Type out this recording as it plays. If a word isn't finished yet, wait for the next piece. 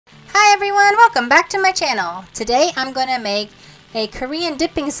Hi everyone, welcome back to my channel. Today I'm going to make a Korean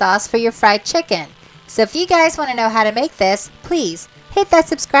dipping sauce for your fried chicken. So if you guys want to know how to make this, please hit that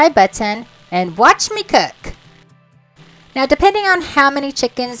subscribe button and watch me cook. Now depending on how many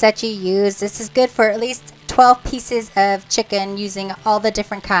chickens that you use, this is good for at least 12 pieces of chicken using all the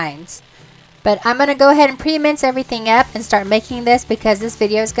different kinds. But I'm going to go ahead and pre-mince everything up and start making this because this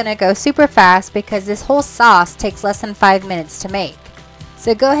video is going to go super fast because this whole sauce takes less than 5 minutes to make.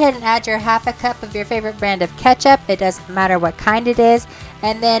 So go ahead and add your half a cup of your favorite brand of ketchup. It doesn't matter what kind it is.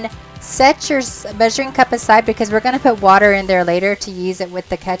 And then set your measuring cup aside because we're going to put water in there later to use it with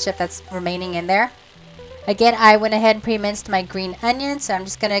the ketchup that's remaining in there. Again, I went ahead and pre-minced my green onions, so I'm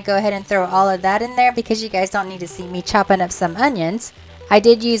just going to go ahead and throw all of that in there because you guys don't need to see me chopping up some onions. I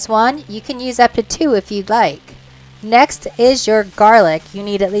did use one. You can use up to 2 if you'd like. Next is your garlic. You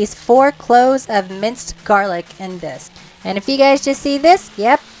need at least 4 cloves of minced garlic in this. And if you guys just see this,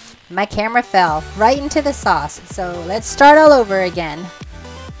 yep, my camera fell right into the sauce. So let's start all over again.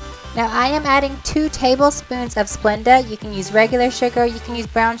 Now I am adding 2 tablespoons of Splenda. You can use regular sugar, you can use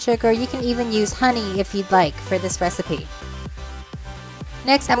brown sugar, you can even use honey if you'd like for this recipe.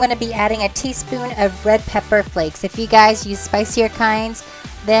 Next I'm going to be adding a teaspoon of red pepper flakes. If you guys use spicier kinds,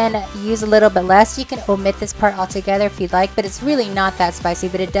 then use a little bit less. You can omit this part altogether if you'd like, but it's really not that spicy,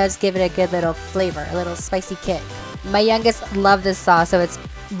 but it does give it a good little flavor, a little spicy kick. My youngest loved this sauce, so it's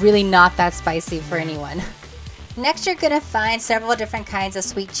really not that spicy for anyone. Next, you're going to find several different kinds of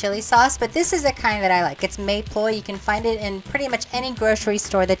sweet chili sauce, but this is the kind that I like. It's Mayploy. You can find it in pretty much any grocery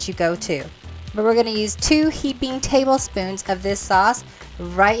store that you go to. But we're going to use 2 heaping tablespoons of this sauce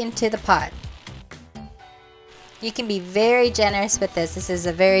right into the pot. You can be very generous with this. This is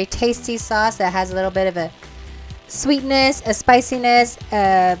a very tasty sauce that has a little bit of a sweetness, a spiciness,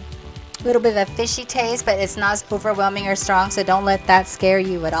 a little bit of a fishy taste, but it's not as overwhelming or strong, so don't let that scare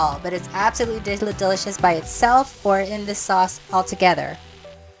you at all. But it's absolutely delicious by itself or in this sauce altogether.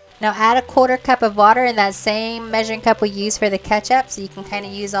 Now add a 1/4 cup of water in that same measuring cup we used for the ketchup, so you can kind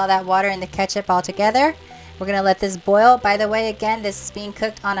of use all that water and the ketchup all together. We're going to let this boil. By the way, again, this is being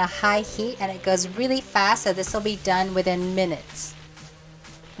cooked on a high heat and it goes really fast, so this will be done within minutes.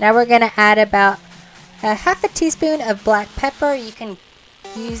 Now we're going to add about a ½ teaspoon of black pepper. You can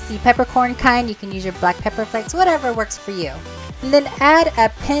use the peppercorn kind, you can use your black pepper flakes, whatever works for you. And then add a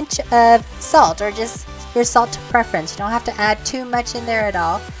pinch of salt, or just your salt to preference. You don't have to add too much in there at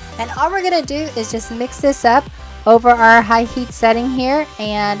all. And all we're going to do is just mix this up over our high heat setting here,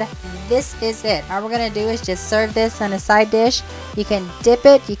 and this is it. All we're going to do is just serve this on a side dish. You can dip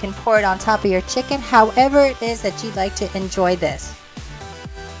it, you can pour it on top of your chicken, however it is that you'd like to enjoy this.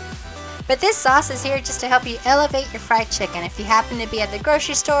 But this sauce is here just to help you elevate your fried chicken. If you happen to be at the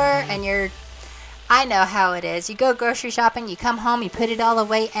grocery store and I know how it is. You go grocery shopping, you come home, you put it all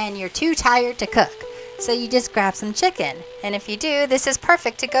away, and you're too tired to cook. So you just grab some chicken. And if you do, this is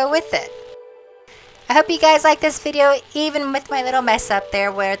perfect to go with it. I hope you guys like this video, even with my little mess up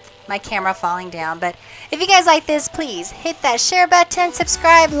there with my camera falling down. But if you guys like this, please hit that share button,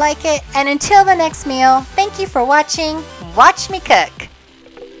 subscribe, like it, and until the next meal, thank you for watching. Watch me cook.